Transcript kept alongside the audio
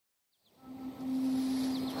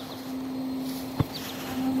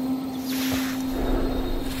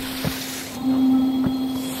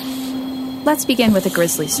let's begin with a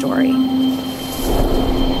grizzly story.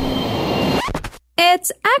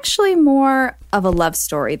 It's actually more of a love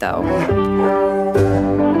story, though.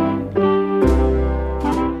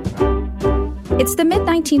 It's the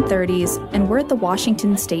mid-1930s, and we're at the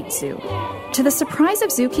Washington State Zoo. To the surprise of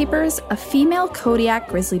zookeepers, a female Kodiak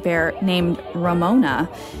grizzly bear named Ramona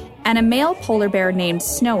and a male polar bear named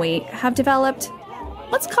Snowy have developed,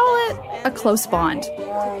 let's call it, a close bond.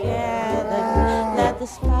 Let the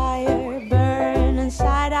fire burn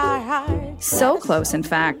inside our hearts. So close, in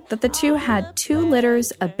fact, that the two had 2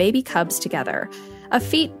 litters of baby cubs together, a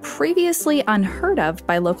feat previously unheard of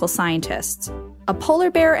by local scientists. A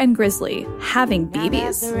polar bear and grizzly having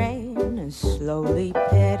babies. Slowly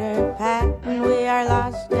pitter-pat, and we are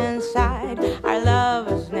lost inside our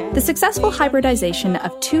love's nest. The successful hybridization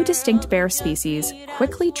of 2 distinct bear species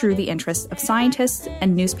quickly drew the interest of scientists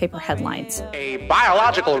and newspaper headlines. A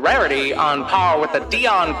biological rarity on par with the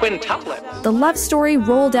Dion quintuplets. The love story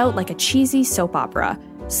rolled out like a cheesy soap opera.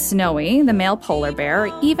 Snowy, the male polar bear,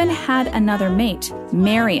 even had another mate,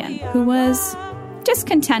 Marion, who was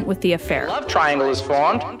discontent with the affair. A love triangle is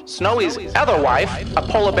formed. Snowy's other wife, a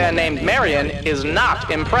polar bear named Marion, is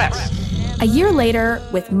not impressed. A year later,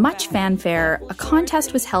 with much fanfare, a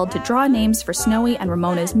contest was held to draw names for Snowy and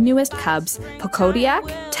Ramona's newest cubs, Pokodiak,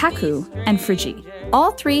 Taku, and Frigi.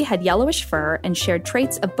 All 3 had yellowish fur and shared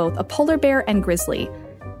traits of both a polar bear and grizzly.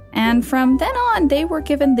 And from then on, they were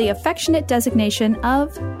given the affectionate designation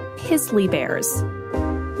of Pizzly Bears.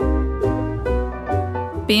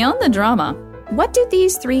 Beyond the drama, what do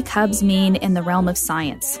these 3 cubs mean in the realm of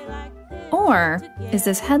science? Or is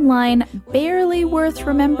this headline barely worth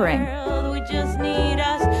remembering? We just need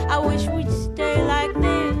us. I wish we'd stay like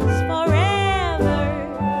this forever.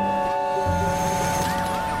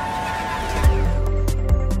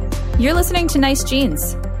 You're listening to Nice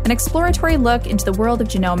Genes, an exploratory look into the world of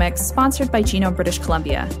genomics sponsored by Genome British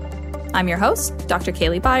Columbia. I'm your host, Dr.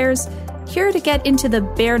 Kaylee Byers, here to get into the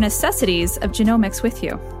bare necessities of genomics with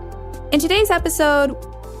you. In today's episode,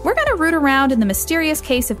 we're going to root around in the mysterious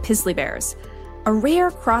case of Pizzly Bears, a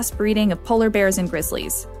rare crossbreeding of polar bears and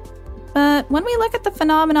grizzlies. But when we look at the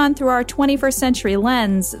phenomenon through our 21st century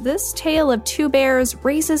lens, this tale of 2 bears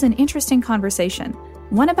raises an interesting conversation,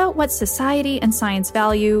 one about what society and science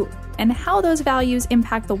value and how those values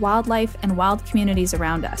impact the wildlife and wild communities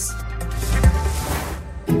around us.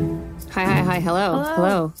 Hi,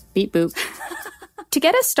 hello. Beep boop. To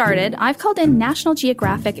get us started, I've called in National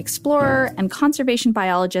Geographic explorer and conservation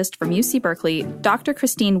biologist from UC Berkeley, Dr.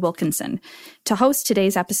 Christine Wilkinson, to host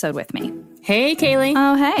today's episode with me. Hey, Kaylee.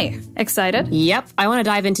 Oh, hey. Excited? Yep. I want to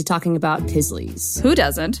dive into talking about Pizzlies. Who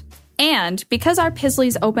doesn't? And because our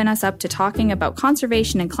Pizzlies open us up to talking about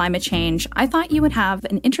conservation and climate change, I thought you would have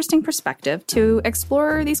an interesting perspective to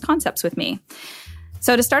explore these concepts with me.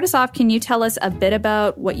 So to start us off, can you tell us a bit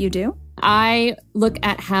about what you do? I look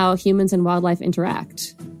at how humans and wildlife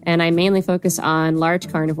interact, and I mainly focus on large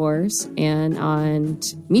carnivores and on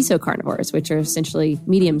mesocarnivores, which are essentially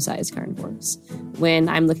medium-sized carnivores, when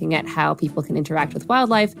I'm looking at how people can interact with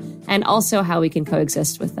wildlife and also how we can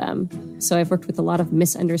coexist with them. So I've worked with a lot of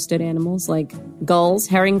misunderstood animals like gulls,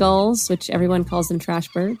 herring gulls, which everyone calls them trash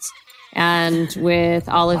birds, and with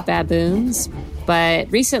olive baboons.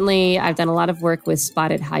 But recently, I've done a lot of work with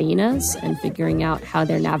spotted hyenas and figuring out how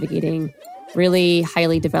they're navigating really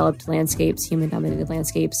highly developed landscapes, human-dominated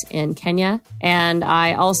landscapes in Kenya. And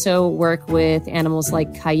I also work with animals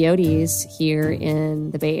like coyotes here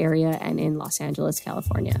in the Bay Area and in Los Angeles,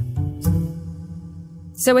 California.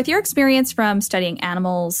 So with your experience from studying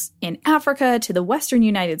animals in Africa to the Western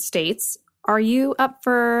United States, are you up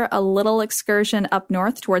for a little excursion up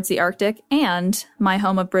north towards the Arctic and my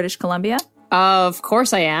home of British Columbia? Of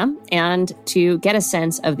course I am. And to get a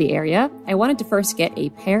sense of the area, I wanted to first get a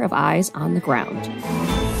pair of eyes on the ground.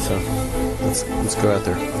 So let's go out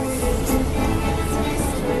there.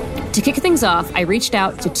 To kick things off, I reached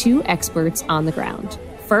out to 2 experts on the ground.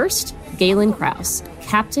 First, Galen Krause,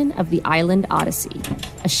 captain of the Island Odyssey,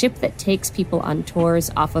 a ship that takes people on tours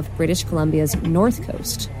off of British Columbia's north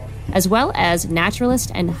coast, as well as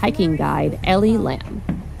naturalist and hiking guide Ellie Lamb.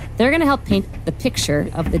 They're going to help paint the picture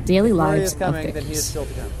of the daily lives of bears.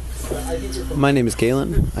 My name is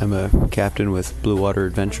Galen. I'm a captain with Blue Water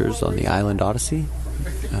Adventures on the Island Odyssey.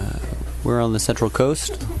 We're on the Central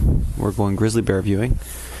Coast. We're going grizzly bear viewing.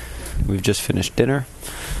 We've just finished dinner.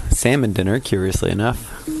 Salmon dinner, curiously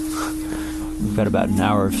enough. We've got about an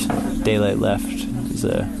hour of daylight left. There's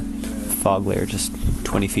a fog layer just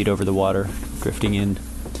 20 feet over the water, drifting in.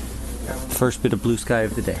 First bit of blue sky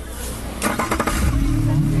of the day.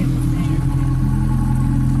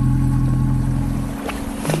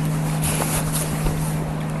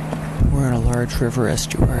 We're in a large river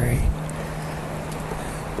estuary,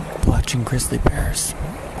 watching grizzly bears.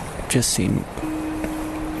 Just seen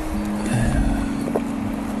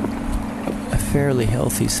a fairly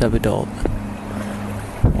healthy subadult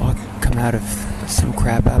come out of some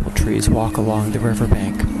crabapple trees, walk along the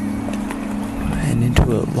riverbank and into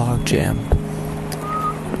a log jam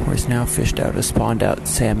where he's now fished out a spawned out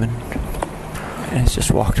salmon and has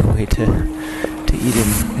just walked away to eat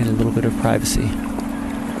him in a little bit of privacy.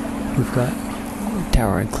 We've got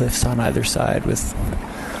towering cliffs on either side with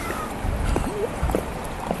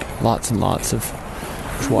lots and lots of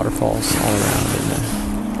waterfalls all around, and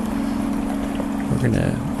we're going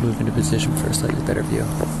to move into position for a slightly better view.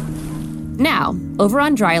 Now, over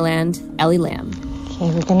on dry land, Ellie Lamb. Okay,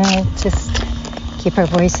 we're going to just keep our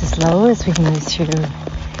voices low as we move through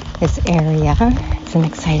this area. It's an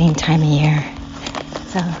exciting time of year.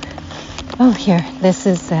 So, here, this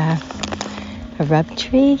is a rub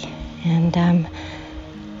tree, and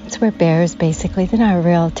it's where bears, basically, they're not a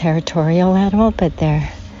real territorial animal, but they're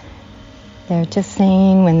just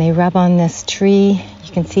saying when they rub on this tree,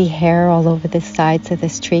 you can see hair all over the sides of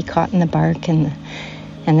this tree caught in the bark and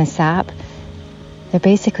the sap. They're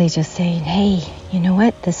basically just saying, hey, you know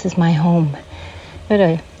what? This is my home.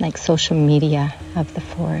 They're like social media of the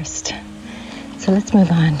forest. So let's move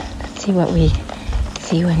on. Let's see what we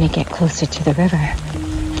see when we get closer to the river.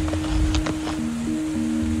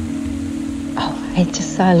 Oh, I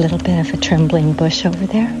just saw a little bit of a trembling bush over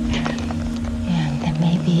there. And there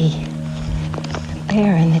may be a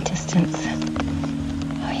bear in the distance.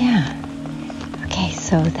 Oh, yeah. Okay,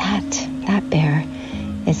 so that bear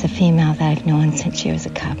is a female that I've known since she was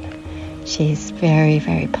a cub. She's very,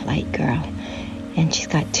 very polite girl. And she's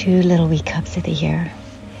got 2 little wee cubs of the year.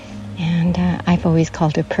 And I've always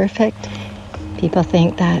called her perfect. People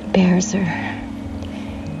think that bears are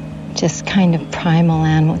just kind of primal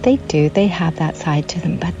animals. They do. They have that side to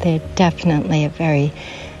them. But they're definitely a very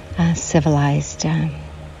civilized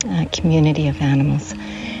community of animals.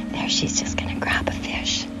 There, she's just going to grab a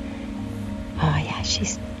fish. Oh, yeah,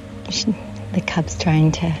 the cub's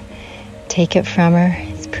trying to take it from her.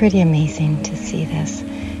 It's pretty amazing to see this.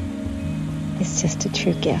 It's just a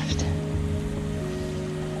true gift.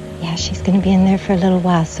 Yeah, she's going to be in there for a little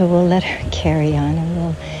while, so we'll let her carry on, and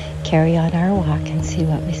we'll carry on our walk and see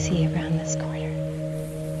what we see around this corner.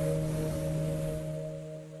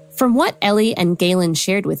 From what Ellie and Galen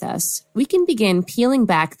shared with us, we can begin peeling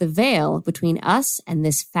back the veil between us and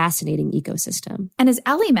this fascinating ecosystem. And as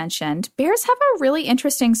Ellie mentioned, bears have a really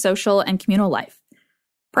interesting social and communal life.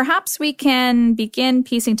 Perhaps we can begin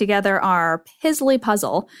piecing together our Pizzly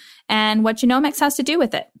puzzle and what genomics has to do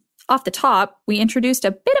with it. Off the top, we introduced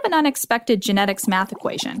a bit of an unexpected genetics math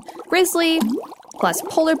equation. Grizzly plus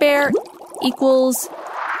polar bear equals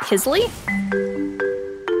Pizzly.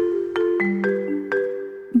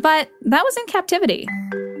 But that was in captivity.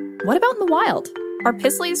 What about in the wild? Are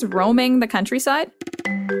Pizzlies roaming the countryside?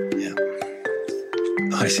 Yeah.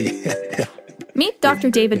 I see. Meet Dr.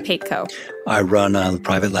 David Paitko. I run a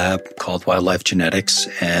private lab called Wildlife Genetics,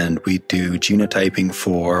 and we do genotyping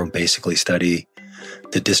for basically study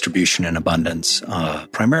the distribution and abundance,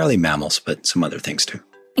 primarily mammals, but some other things too.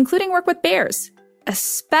 Including work with bears,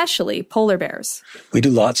 especially polar bears. We do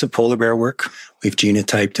lots of polar bear work. We've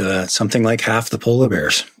genotyped something like half the polar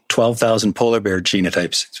bears. 12,000 polar bear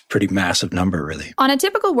genotypes. It's a pretty massive number, really. On a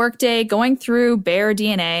typical workday, going through bear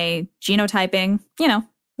DNA, genotyping,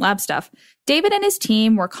 lab stuff, David and his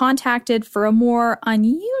team were contacted for a more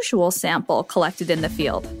unusual sample collected in the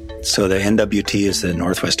field. So the NWT is the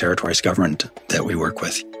Northwest Territories government that we work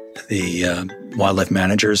with. The wildlife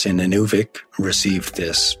managers in Inuvik received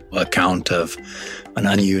this account of an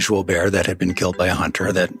unusual bear that had been killed by a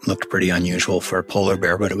hunter that looked pretty unusual for a polar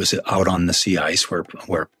bear, but it was out on the sea ice where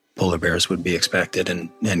polar bears would be expected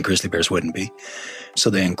and grizzly bears wouldn't be. So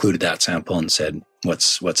they included that sample and said,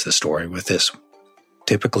 what's the story with this?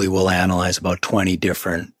 Typically, we'll analyze about 20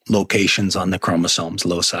 different locations on the chromosomes,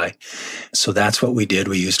 loci. So that's what we did.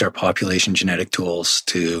 We used our population genetic tools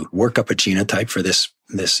to work up a genotype for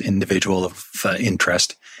this individual of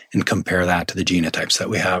interest and compare that to the genotypes that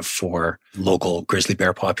we have for local grizzly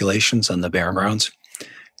bear populations on the Barren Grounds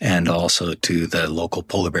and also to the local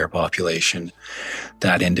polar bear population.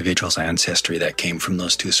 That individual's ancestry that came from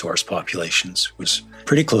those two source populations was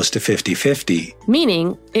pretty close to 50-50.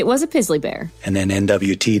 Meaning it was a Pizzly bear. And then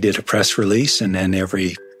NWT did a press release, and then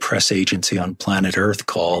every press agency on planet Earth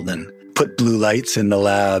called and put blue lights in the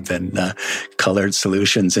lab and colored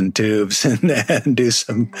solutions in tubes and do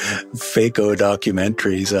some fake-o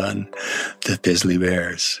documentaries on the Pizzly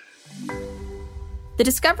Bears. The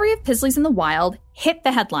discovery of Pizzlies in the wild hit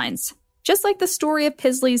the headlines. just like the story of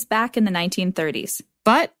Pizzly's back in the 1930s.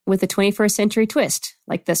 But with a 21st century twist,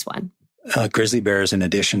 like this one. Grizzly bears, in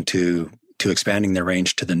addition to expanding their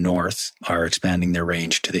range to the north, are expanding their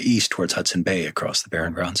range to the east towards Hudson Bay across the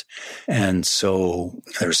Barren Grounds. And so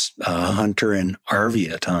there's a hunter in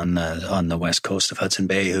Arviat on the west coast of Hudson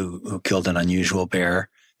Bay who killed an unusual bear.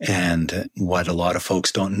 And what a lot of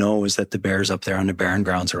folks don't know is that the bears up there on the Barren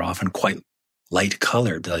Grounds are often quite light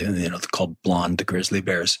colored. They're called blonde grizzly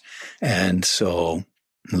bears. And so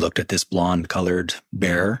looked at this blonde colored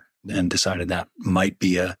bear and decided that might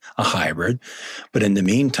be a hybrid. But in the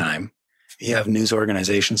meantime, you have news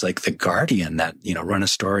organizations like The Guardian that, run a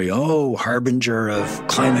story, harbinger of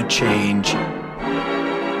climate change.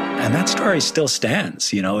 And that story still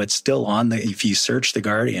stands. It's still on if you search The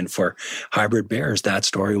Guardian for hybrid bears, that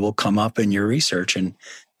story will come up in your research and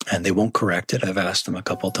they won't correct it. I've asked them a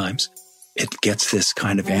couple of times. It gets this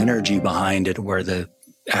kind of energy behind it where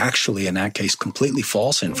actually, in that case, completely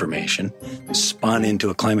false information spun into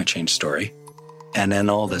a climate change story. And then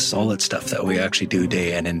all the solid stuff that we actually do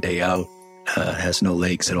day in and day out has no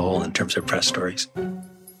legs at all in terms of press stories.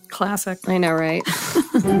 Classic. I know, right?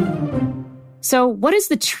 So what is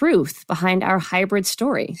the truth behind our hybrid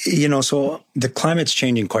story? So the climate's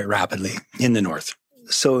changing quite rapidly in the north.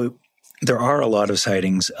 So there are a lot of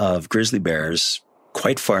sightings of grizzly bears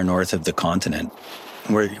quite far north of the continent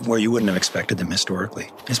where you wouldn't have expected them historically,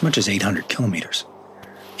 as much as 800 kilometers.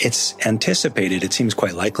 It's anticipated, it seems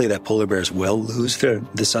quite likely that polar bears will lose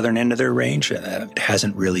the southern end of their range. It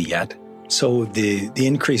hasn't really yet. So the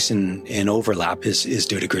increase in overlap is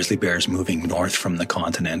due to grizzly bears moving north from the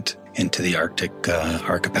continent into the Arctic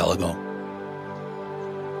archipelago.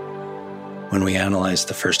 When we analyzed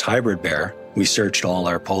the first hybrid bear, we searched all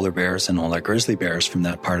our polar bears and all our grizzly bears from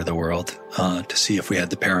that part of the world to see if we had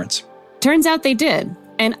the parents. Turns out they did.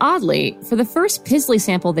 And oddly, for the first Pizzly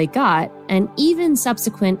sample they got, and even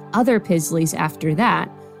subsequent other Pizzlys after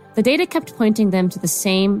that, the data kept pointing them to the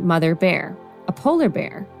same mother bear, a polar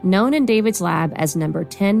bear, known in David's lab as number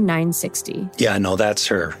 10960. Yeah, no, that's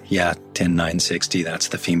her. Yeah, 10960, that's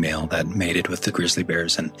the female that mated with the grizzly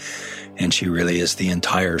bears. And she really is the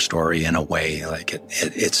entire story in a way. Like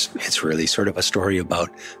it's really sort of a story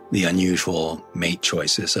about the unusual mate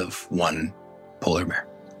choices of one polar bear.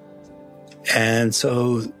 And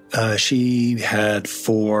so she had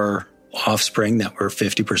 4 offspring that were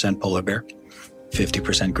 50% polar bear,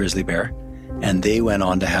 50% grizzly bear. And they went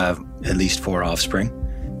on to have at least 4 offspring.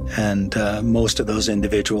 And most of those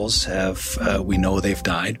individuals we know they've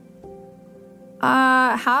died.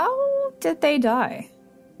 How did they die?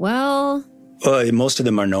 Well, most of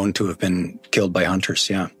them are known to have been killed by hunters,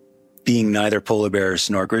 yeah. Being neither polar bears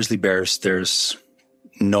nor grizzly bears, there's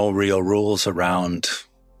no real rules around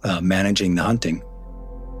managing the hunting.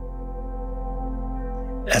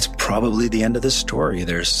 That's probably the end of the story.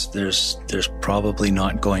 There's probably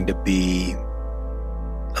not going to be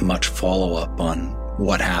much follow-up on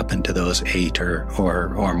what happened to those 8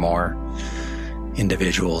 or more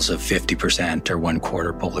individuals of 50% or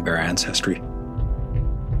 1/4 polar bear ancestry.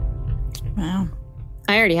 Wow.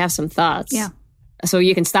 I already have some thoughts. Yeah. So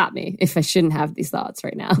you can stop me if I shouldn't have these thoughts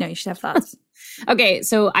right now. No, you should have thoughts. Okay,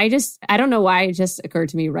 so I don't know why it just occurred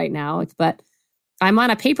to me right now, but I'm on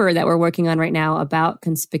a paper that we're working on right now about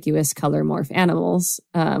conspicuous color morph animals,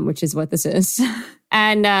 which is what this is.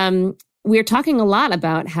 And we're talking a lot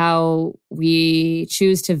about how we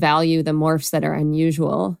choose to value the morphs that are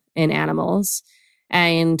unusual in animals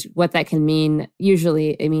and what that can mean.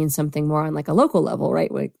 Usually it means something more on like a local level,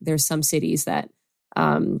 right? Like there's some cities that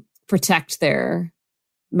protect their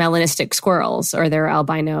melanistic squirrels or their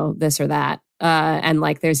albino this or that. And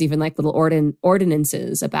like there's even like little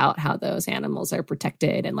ordinances about how those animals are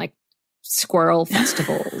protected and like squirrel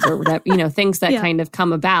festivals or whatever, things that kind of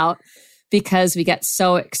come about because we get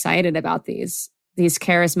so excited about these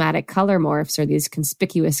charismatic color morphs or these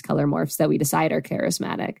conspicuous color morphs that we decide are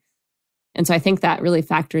charismatic. And so I think that really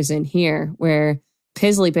factors in here where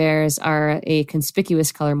Pizzly bears are a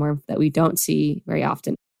conspicuous color morph that we don't see very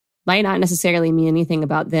often. Might not necessarily mean anything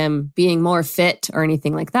about them being more fit or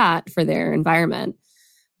anything like that for their environment.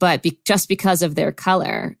 But just because of their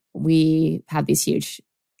color, we have these huge,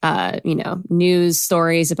 news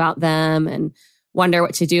stories about them and wonder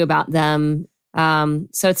what to do about them.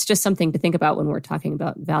 So it's just something to think about when we're talking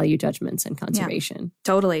about value judgments and conservation. Yeah,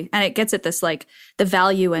 totally. And it gets at this, like the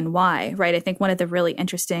value and why, right? I think one of the really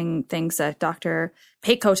interesting things that Dr.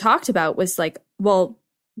 Paco talked about was like, well,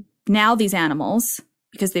 now these animals,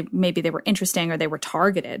 because maybe they were interesting or they were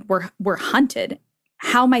targeted, were hunted.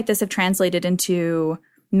 How might this have translated into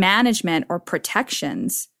management or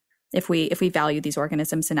protections if we value these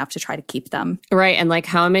organisms enough to try to keep them. Right. And like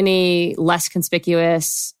how many less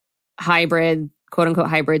conspicuous hybrid, quote unquote,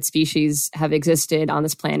 hybrid species have existed on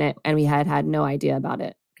this planet, and we had no idea about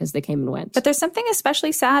it because they came and went. But there's something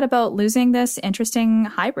especially sad about losing this interesting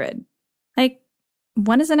hybrid. Like,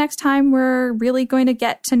 when is the next time we're really going to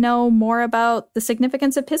get to know more about the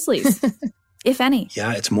significance of Pizzlies, if any?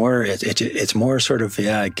 Yeah, it's more sort of,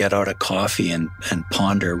 get out a coffee and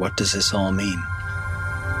ponder, what does this all mean?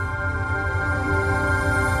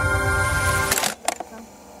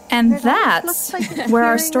 And that's where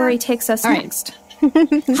our story takes us next.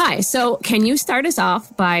 Hi, so can you start us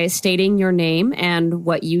off by stating your name and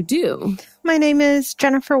what you do? My name is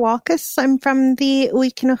Jennifer Walkus. I'm from the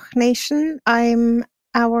Uikinnuch Nation. I'm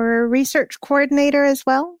our research coordinator as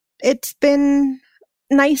well. It's been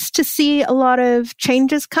nice to see a lot of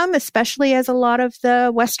changes come, especially as a lot of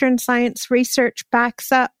the Western science research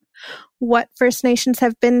backs up what First Nations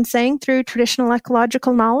have been saying through traditional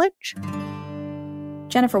ecological knowledge.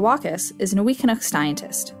 Jennifer Walkus is an Uikinnuch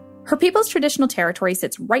scientist. Her people's traditional territory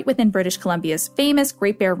sits right within British Columbia's famous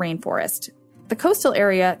Great Bear Rainforest, the coastal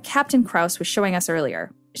area Captain Krause was showing us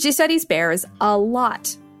earlier. She studies bears a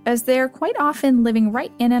lot, as they're quite often living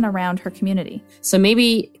right in and around her community. So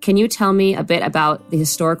maybe, can you tell me a bit about the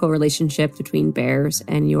historical relationship between bears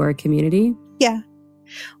and your community? Yeah.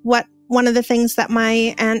 One of the things that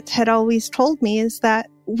my aunt had always told me is that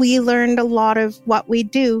we learned a lot of what we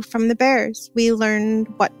do from the bears. We learned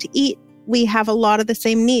what to eat. We have a lot of the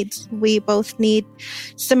same needs. We both need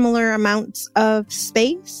similar amounts of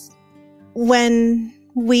space. When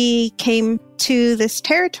we came to this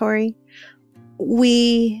territory,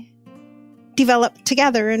 we developed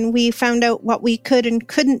together and we found out what we could and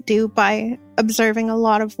couldn't do by observing a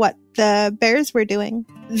lot of what the bears were doing.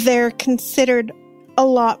 They're considered a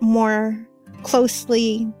lot more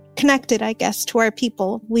closely connected, I guess, to our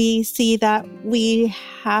people. We see that we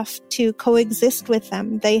have to coexist with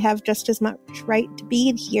them. They have just as much right to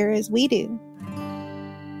be here as we do.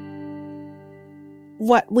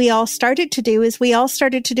 What we all started to do is we all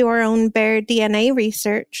started to do our own bear DNA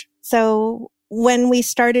research. So when we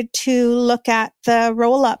started to look at the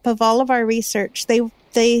roll-up of all of our research,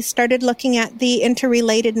 they started looking at the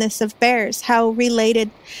interrelatedness of bears, how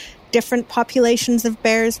related different populations of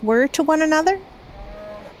bears were to one another.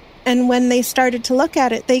 And when they started to look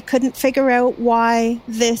at it, they couldn't figure out why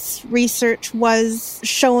this research was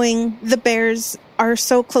showing the bears are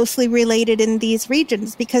so closely related in these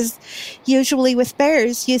regions. Because usually with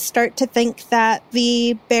bears, you start to think that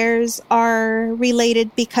the bears are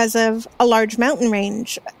related because of a large mountain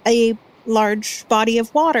range, a large body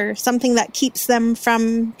of water, something that keeps them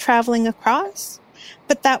from traveling across.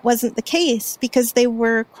 But that wasn't the case because they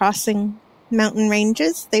were crossing mountain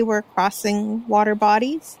ranges, they were crossing water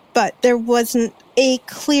bodies, but there wasn't a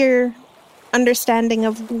clear understanding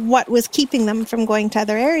of what was keeping them from going to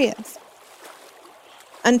other areas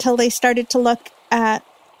until they started to look at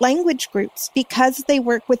language groups. Because they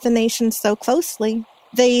work with the nations so closely,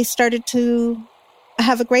 they started to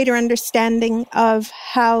have a greater understanding of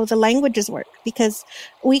how the languages work, because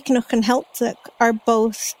Uikinnuch and Heiltsuk are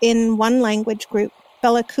both in one language group.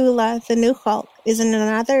 Belakula, the Nukhalk, is in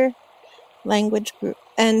another language group,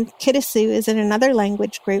 and Kittasu is in another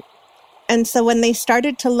language group. And so when they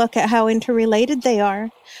started to look at how interrelated they are,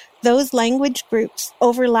 those language groups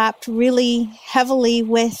overlapped really heavily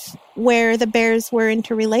with where the bears were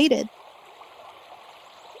interrelated.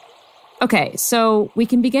 Okay, so we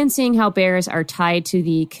can begin seeing how bears are tied to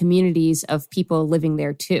the communities of people living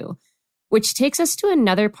there too, which takes us to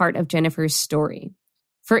another part of Jennifer's story.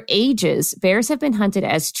 For ages, bears have been hunted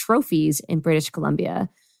as trophies in British Columbia.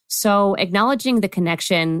 So acknowledging the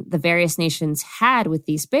connection the various nations had with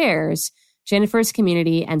these bears, Jennifer's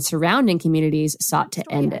community and surrounding communities sought to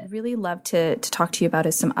end it. I'd really love to talk to you about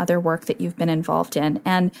is some other work that you've been involved in.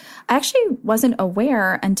 And I actually wasn't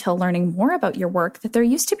aware until learning more about your work that there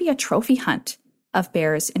used to be a trophy hunt of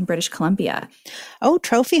bears in British Columbia. Oh,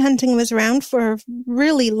 trophy hunting was around for a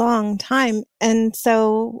really long time. And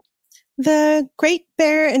so the Great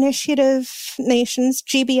Bear Initiative Nations,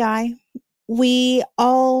 GBI, we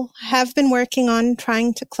all have been working on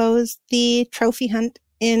trying to close the trophy hunt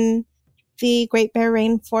in the Great Bear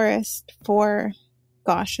Rainforest for,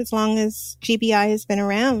 as long as GBI has been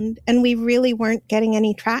around, and we really weren't getting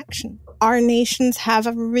any traction. Our nations have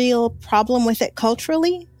a real problem with it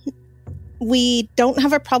culturally. We don't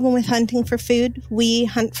have a problem with hunting for food. We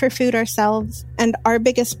hunt for food ourselves. And our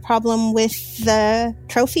biggest problem with the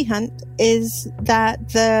trophy hunt is that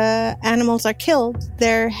the animals are killed,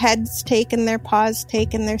 their heads taken, their paws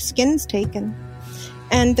taken, their skins taken.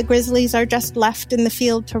 And the grizzlies are just left in the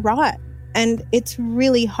field to rot. And it's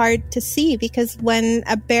really hard to see because when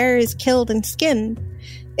a bear is killed and skinned,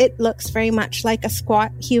 it looks very much like a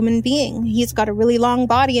squat human being. He's got a really long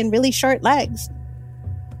body and really short legs.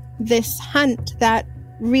 This hunt that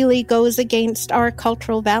really goes against our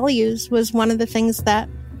cultural values was one of the things that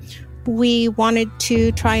we wanted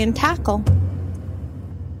to try and tackle.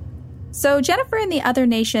 So Jennifer and the other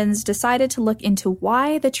nations decided to look into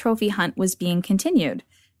why the trophy hunt was being continued.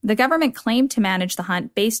 The government claimed to manage the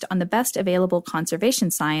hunt based on the best available conservation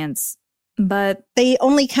science, but they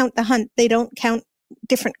only count the hunt. They don't count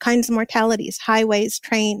different kinds of mortalities, highways,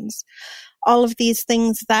 trains, all of these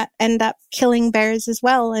things that end up killing bears as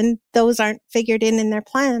well, and those aren't figured in their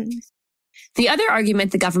plans. The other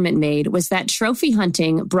argument the government made was that trophy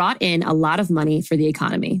hunting brought in a lot of money for the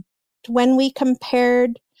economy. When we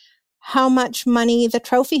compared how much money the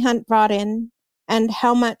trophy hunt brought in and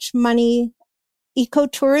how much money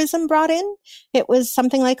ecotourism brought in, it was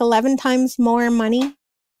something like 11 times more money.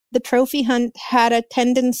 The trophy hunt had a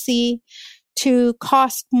tendency to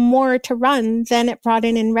cost more to run than it brought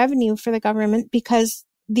in revenue for the government because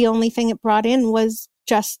the only thing it brought in was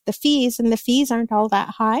just the fees, and the fees aren't all that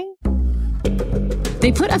high.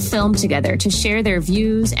 They put a film together to share their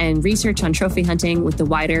views and research on trophy hunting with the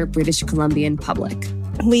wider British Columbian public.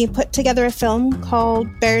 We put together a film called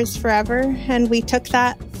Bears Forever, and we took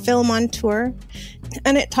that film on tour,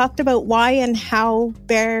 and it talked about why and how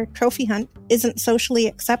bear trophy hunt isn't socially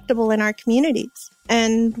acceptable in our communities.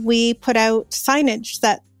 And we put out signage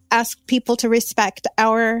that asked people to respect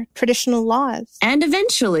our traditional laws. And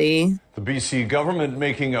eventually, the BC government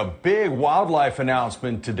making a big wildlife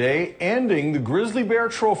announcement today, ending the grizzly bear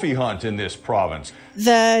trophy hunt in this province.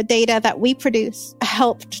 The data that we produce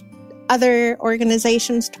helped other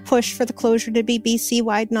organizations to push for the closure to be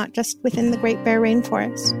BC-wide, not just within the Great Bear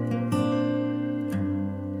Rainforest.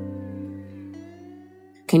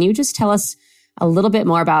 Can you just tell us a little bit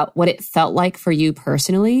more about what it felt like for you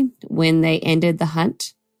personally when they ended the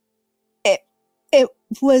hunt? It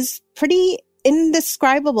was pretty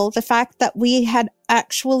indescribable, the fact that we had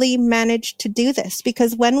actually managed to do this,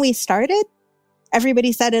 because when we started,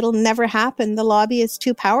 everybody said it'll never happen. The lobby is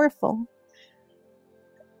too powerful.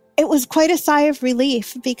 It was quite a sigh of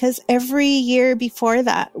relief because every year before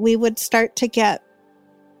that, we would start to get,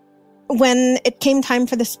 when it came time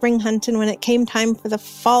for the spring hunt and when it came time for the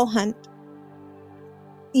fall hunt,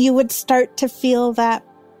 you would start to feel that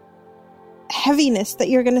heaviness that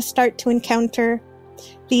you're going to start to encounter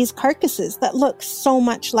these carcasses that look so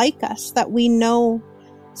much like us, that we know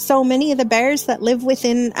so many of the bears that live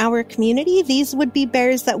within our community, these would be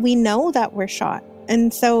bears that we know that were shot.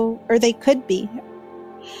 And so, or they could be.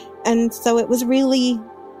 And so it was really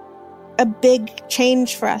a big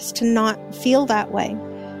change for us to not feel that way.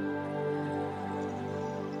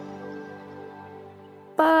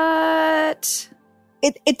 But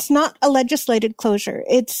it's not a legislated closure.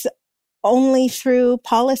 It's only through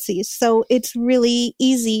policies. So it's really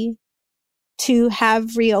easy to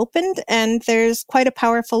have reopened. And there's quite a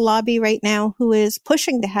powerful lobby right now who is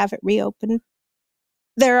pushing to have it reopened.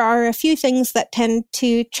 There are a few things that tend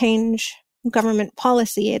to change government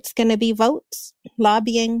policy. It's going to be votes,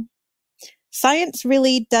 lobbying. Science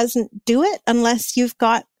really doesn't do it unless you've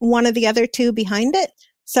got one of the other two behind it.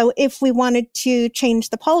 So if we wanted to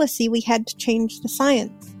change the policy, we had to change the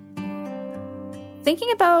science.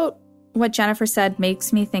 Thinking about what Jennifer said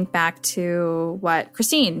makes me think back to what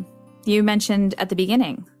Christine, you mentioned at the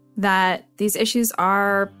beginning, that these issues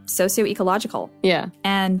are socio-ecological. Yeah.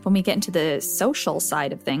 And when we get into the social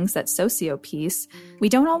side of things, that socio piece, we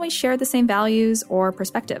don't always share the same values or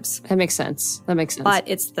perspectives. That makes sense. But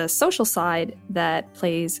it's the social side that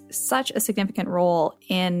plays such a significant role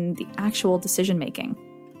in the actual decision-making.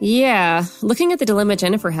 Yeah. Looking at the dilemma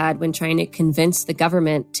Jennifer had when trying to convince the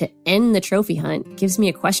government to end the trophy hunt gives me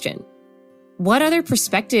a question. What other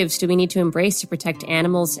perspectives do we need to embrace to protect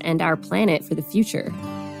animals and our planet for the future?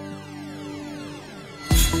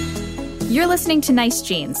 You're listening to Nice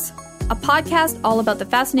Genes, a podcast all about the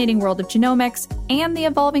fascinating world of genomics and the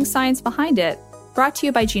evolving science behind it, brought to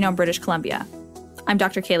you by Genome British Columbia. I'm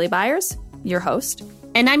Dr. Kaylee Byers, your host.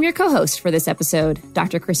 And I'm your co-host for this episode,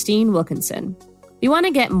 Dr. Christine Wilkinson. We want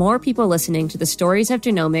to get more people listening to the stories of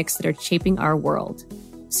genomics that are shaping our world.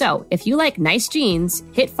 So if you like Nice Genes,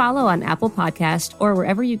 hit follow on Apple Podcast or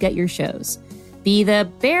wherever you get your shows. Be the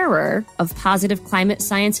bearer of positive climate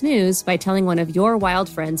science news by telling one of your wild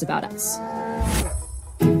friends about us.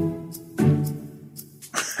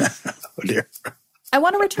 Oh dear. I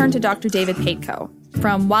want to return to Dr. David Paitko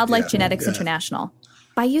from Wildlife Genetics International.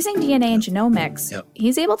 By using DNA and genomics,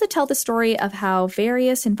 he's able to tell the story of how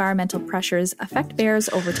various environmental pressures affect bears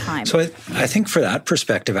over time. So I think for that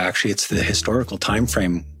perspective, actually, it's the historical time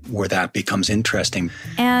frame where that becomes interesting.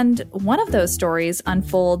 And one of those stories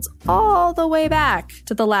unfolds all the way back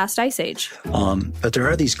to the last ice age. But there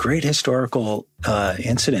are these great historical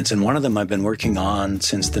incidents, and one of them I've been working on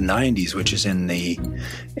since the 90s, which is in the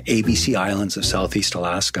ABC Islands of Southeast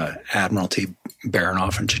Alaska, Admiralty,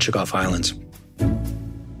 Baranof, and Chichagof Islands,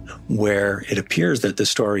 where it appears that the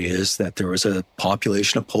story is that there was a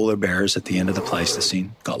population of polar bears at the end of the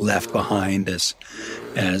Pleistocene, got left behind as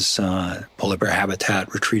polar bear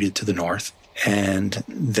habitat retreated to the north. And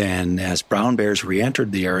then as brown bears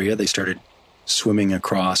re-entered the area, they started swimming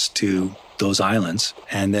across to those islands.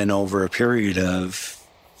 And then over a period of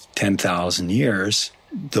 10,000 years,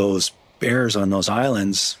 those bears on those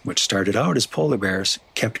islands, which started out as polar bears,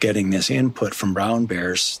 kept getting this input from brown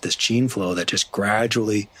bears, this gene flow that just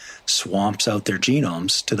gradually swamps out their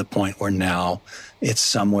genomes to the point where now it's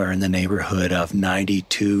somewhere in the neighborhood of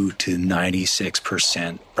 92 to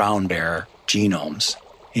 96% brown bear genomes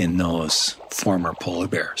in those former polar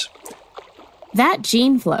bears. That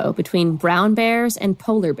gene flow between brown bears and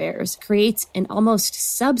polar bears creates an almost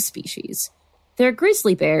subspecies. They're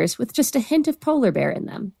grizzly bears with just a hint of polar bear in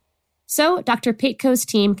them. So Dr. Paetko's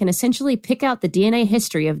team can essentially pick out the DNA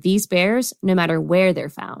history of these bears no matter where they're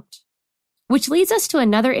found. Which leads us to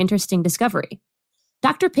another interesting discovery.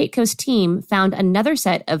 Dr. Paetko's team found another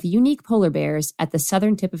set of unique polar bears at the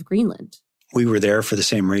southern tip of Greenland. We were there for the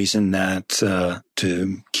same reason that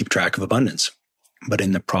to keep track of abundance. But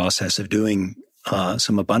in the process of doing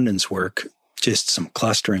some abundance work, just some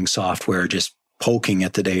clustering software, just poking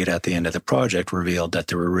at the data at the end of the project revealed that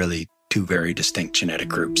there were really two very distinct genetic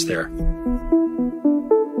groups there.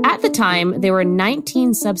 At the time, there were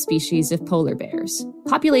 19 subspecies of polar bears,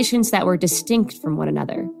 populations that were distinct from one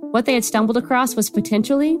another. What they had stumbled across was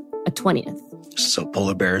potentially a 20th. So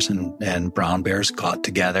polar bears and brown bears got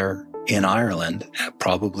together in Ireland at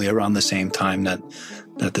probably around the same time that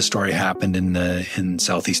the story happened in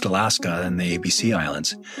Southeast Alaska and the ABC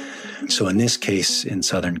Islands. So in this case, in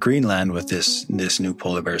southern Greenland, with this new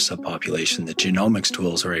polar bear subpopulation, the genomics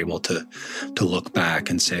tools are able to look back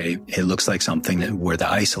and say, it looks like something where the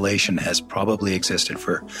isolation has probably existed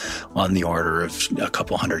for on the order of a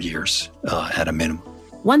couple hundred years at a minimum.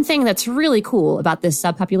 One thing that's really cool about this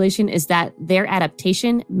subpopulation is that their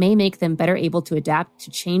adaptation may make them better able to adapt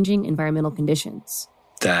to changing environmental conditions.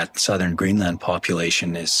 That southern Greenland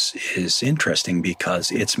population is interesting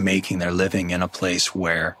because it's making their living in a place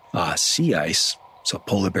where sea ice, so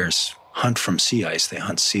polar bears hunt from sea ice, they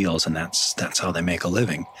hunt seals, and that's how they make a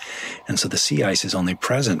living. And so the sea ice is only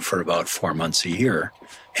present for about 4 months a year.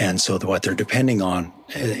 And so what they're depending on,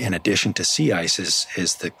 in addition to sea ice,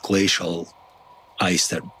 is the glacial ice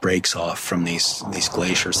that breaks off from these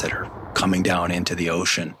glaciers that are coming down into the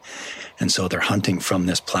ocean. And so they're hunting from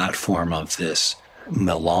this platform of this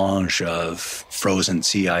melange of frozen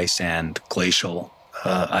sea ice and glacial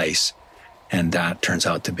ice. And that turns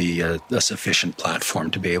out to be a sufficient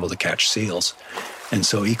platform to be able to catch seals. And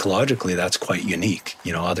so ecologically, that's quite unique.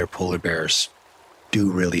 You know, other polar bears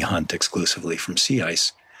do really hunt exclusively from sea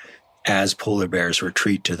ice. As polar bears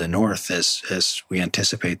retreat to the north, as we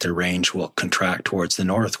anticipate their range will contract towards the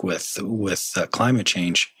north with climate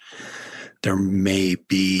change, there may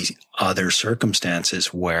be other circumstances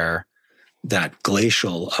where that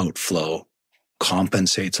glacial outflow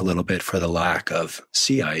compensates a little bit for the lack of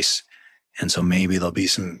sea ice. And so maybe there'll be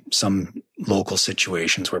some local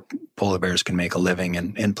situations where polar bears can make a living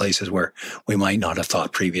in places where we might not have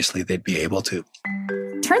thought previously they'd be able to.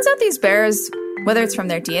 Turns out these bears, whether it's from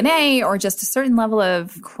their DNA or just a certain level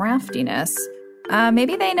of craftiness,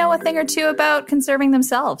 maybe they know a thing or two about conserving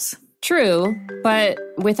themselves. True, but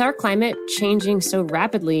with our climate changing so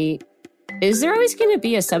rapidly, is there always going to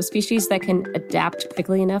be a subspecies that can adapt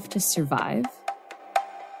quickly enough to survive?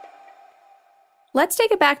 Let's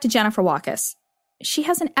take it back to Jennifer Walkus. She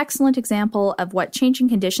has an excellent example of what changing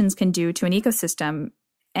conditions can do to an ecosystem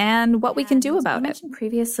and what we can do about it. You mentioned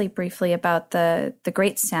previously briefly about the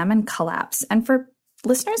Great Salmon Collapse. And for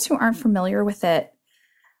listeners who aren't familiar with it,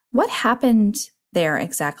 what happened there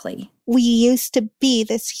exactly? We used to be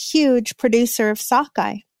this huge producer of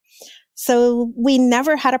sockeye. So we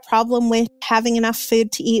never had a problem with having enough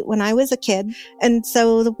food to eat when I was a kid. And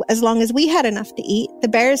so as long as we had enough to eat, the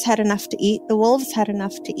bears had enough to eat, the wolves had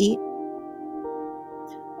enough to eat.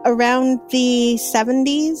 Around the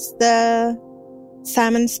 70s, the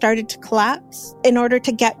salmon started to collapse. In order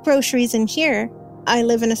to get groceries in here, I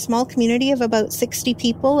live in a small community of about 60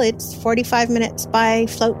 people. It's 45 minutes by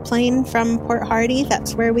float plane from Port Hardy.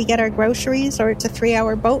 That's where we get our groceries, or it's a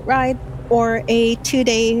 3-hour boat ride, or a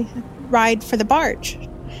 2-day ride for the barge.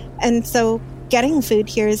 And so getting food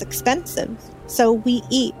here is expensive. So we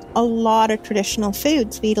eat a lot of traditional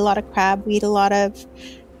foods. We eat a lot of crab, we eat a lot of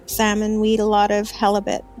salmon, we eat a lot of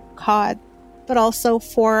halibut, cod, but also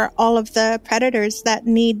for all of the predators that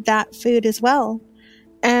need that food as well.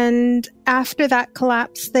 And after that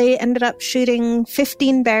collapse, they ended up shooting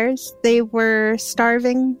 15 bears. They were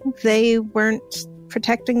starving. They weren't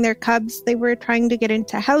protecting their cubs. They were trying to get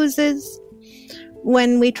into houses.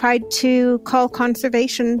 When we tried to call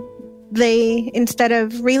conservation, they, instead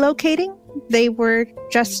of relocating, they were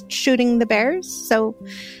just shooting the bears. So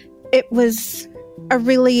it was a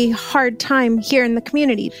really hard time here in the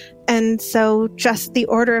community. And so just the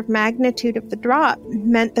order of magnitude of the drop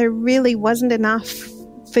meant there really wasn't enough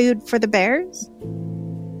food for the bears.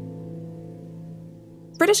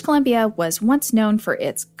 British Columbia was once known for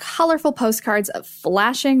its colorful postcards of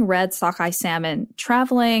flashing red sockeye salmon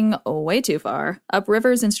traveling way too far up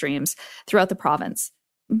rivers and streams throughout the province.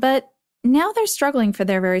 But now they're struggling for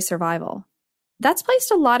their very survival. That's placed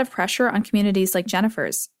a lot of pressure on communities like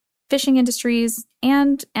Jennifer's, fishing industries,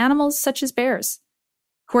 and animals such as bears,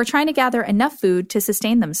 who are trying to gather enough food to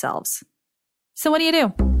sustain themselves. So what do you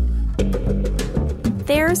do?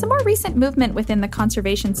 There's a more recent movement within the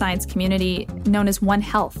conservation science community known as One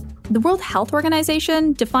Health. The World Health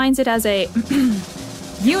Organization defines it as a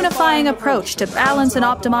unifying approach to balance and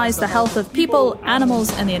optimize the health of people,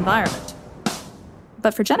 animals, and the environment.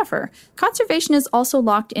 But for Jennifer, conservation is also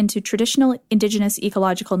locked into traditional Indigenous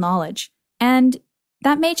ecological knowledge, and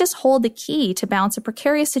that may just hold the key to balance a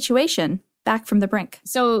precarious situation back from the brink.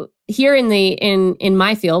 So here in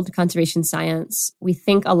my field, conservation science, we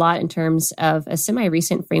think a lot in terms of a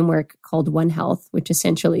semi-recent framework called One Health, which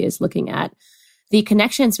essentially is looking at the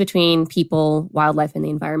connections between people, wildlife, and the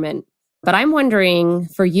environment. But I'm wondering,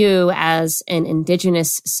 for you as an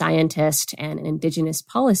Indigenous scientist and an Indigenous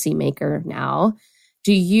policymaker now,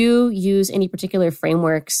 do you use any particular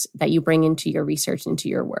frameworks that you bring into your research, into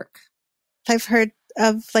your work? I've heard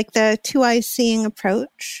of like the 2 eyes seeing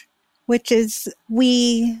approach, which is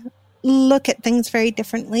we look at things very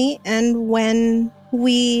differently. And when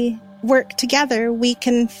we work together, we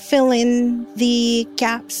can fill in the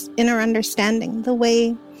gaps in our understanding. The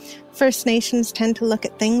way First Nations tend to look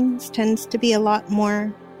at things tends to be a lot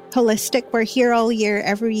more holistic. We're here all year,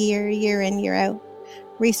 every year, year in, year out.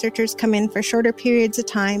 Researchers come in for shorter periods of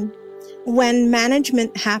time. When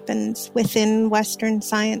management happens within Western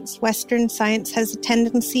science has a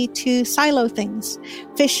tendency to silo things.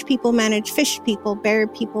 Fish people manage fish people, bear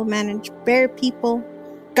people manage bear people,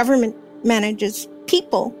 government manages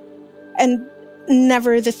people, and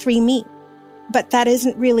never the three meet. But that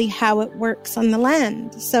isn't really how it works on the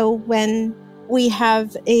land. So when we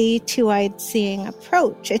have a two-eyed seeing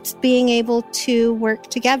approach, it's being able to work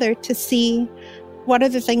together to see what are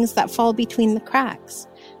the things that fall between the cracks.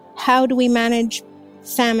 How do we manage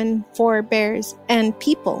salmon for bears and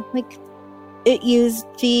people? Like, it used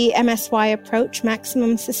the MSY approach,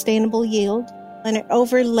 maximum sustainable yield, and it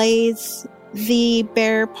overlays the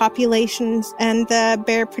bear populations and the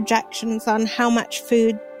bear projections on how much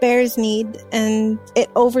food bears need, and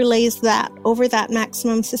it overlays that over that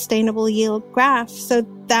maximum sustainable yield graph, so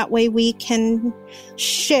that way we can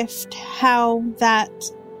shift how that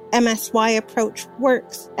MSY approach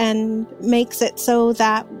works and makes it so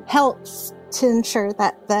that helps to ensure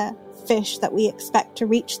that the fish that we expect to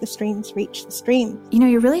reach the streams. You know,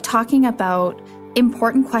 you're really talking about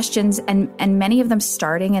important questions, and many of them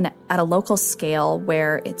starting at a local scale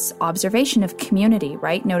where it's observation of community,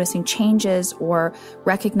 right? Noticing changes or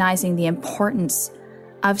recognizing the importance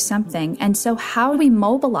of something. And so how do we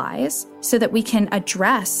mobilize so that we can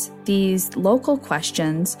address these local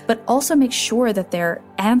questions, but also make sure that they're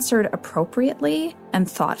answered appropriately and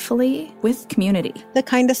thoughtfully with community? The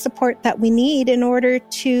kind of support that we need in order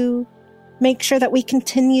to make sure that we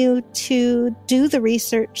continue to do the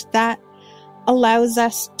research that allows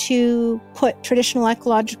us to put traditional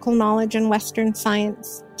ecological knowledge and Western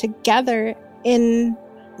science together in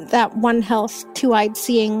that One Health, two-eyed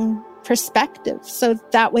seeing perspective. So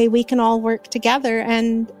that way we can all work together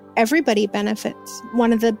and everybody benefits.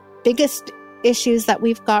 One of the biggest issues that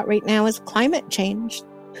we've got right now is climate change.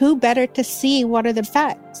 Who better to see what are the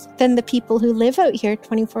effects than the people who live out here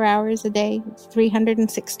 24 hours a day,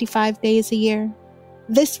 365 days a year?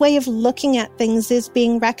 This way of looking at things is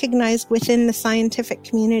being recognized within the scientific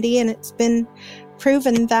community, and it's been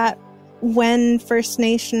proven that when First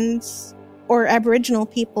Nations or Aboriginal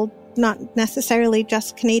people, not necessarily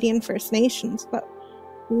just Canadian First Nations, but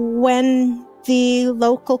when the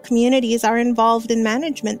local communities are involved in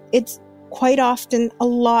management, it's quite often a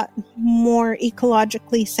lot more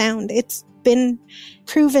ecologically sound. It's been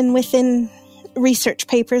proven within research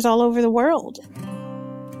papers all over the world.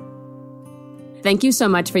 Thank you so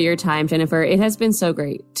much for your time, Jennifer. It has been so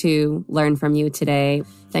great to learn from you today.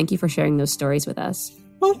 Thank you for sharing those stories with us.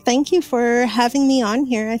 Well, thank you for having me on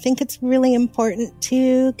here. I think it's really important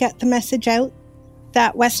to get the message out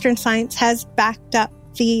that Western science has backed up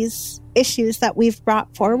these issues that we've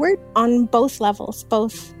brought forward on both levels,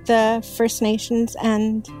 both the First Nations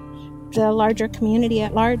and the larger community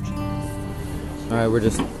at large. All right, we're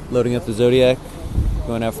just loading up the Zodiac,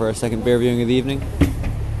 going out for our second bear viewing of the evening.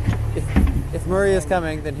 If Murray is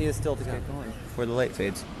coming, then he is still to come before the light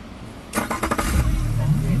fades.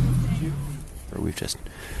 We've just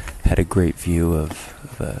had a great view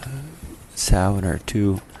of a sow and our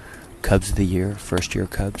 2 cubs of the year, first-year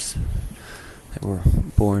cubs that were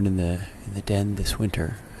born in the den this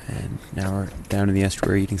winter, and now we're down in the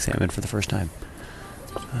estuary eating salmon for the first time.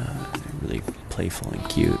 Really playful and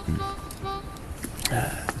cute, and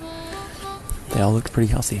they all look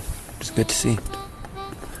pretty healthy. It's good to see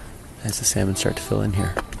as the salmon start to fill in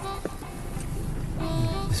here.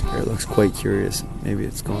 This bear looks quite curious. Maybe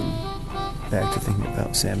it's going back to thinking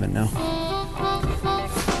about salmon now.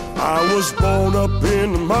 I was born up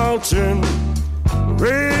in the mountain,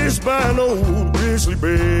 raised by an old grizzly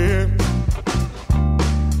bear.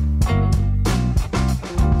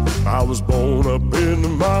 I was born up in the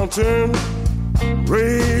mountain,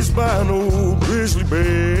 raised by an old grizzly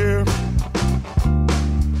bear.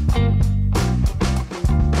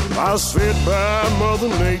 I was fed by Mother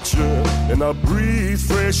Nature, and I breathe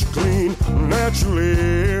fresh, clean, natural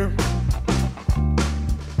air.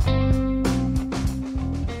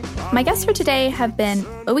 My guests for today have been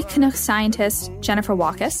Owik scientist Jennifer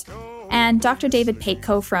Walkus and Dr. David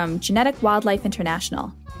Paitko from Genetic Wildlife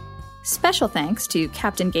International. Special thanks to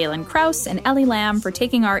Captain Galen Krause and Ellie Lamb for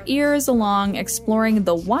taking our ears along exploring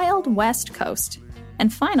the Wild West Coast.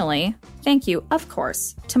 And finally, thank you, of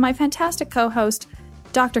course, to my fantastic co-host,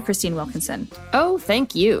 Dr. Christine Wilkinson. Oh,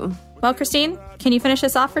 thank you. Well, Christine, can you finish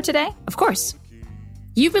us off for today? Of course.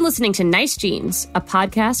 You've been listening to Nice Genes, a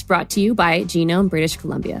podcast brought to you by Genome British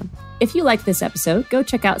Columbia. If you liked this episode, go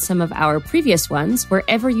check out some of our previous ones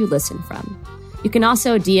wherever you listen from. You can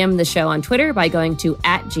also DM the show on Twitter by going to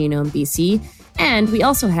 @GenomeBC, and we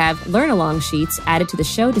also have learn-along sheets added to the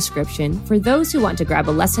show description for those who want to grab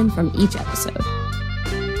a lesson from each episode.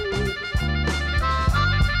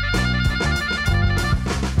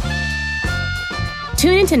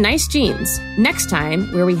 Tune into Nice Genes next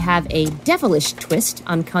time, where we have a devilish twist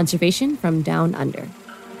on conservation from down under.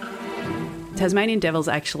 Tasmanian devils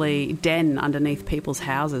actually den underneath people's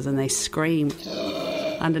houses and they scream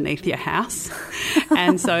underneath your house.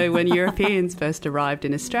 And so when Europeans first arrived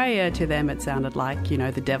in Australia, to them it sounded like,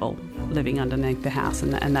 the devil living underneath the house,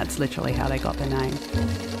 and that's literally how they got their name.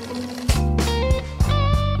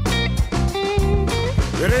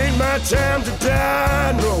 It ain't my time to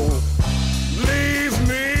die, no. Leave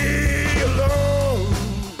me alone.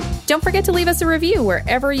 Don't forget to leave us a review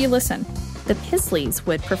wherever you listen. The Pizzlys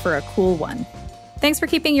would prefer a cool one. Thanks for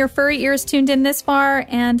keeping your furry ears tuned in this far,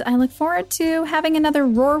 and I look forward to having another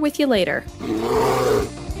roar with you later.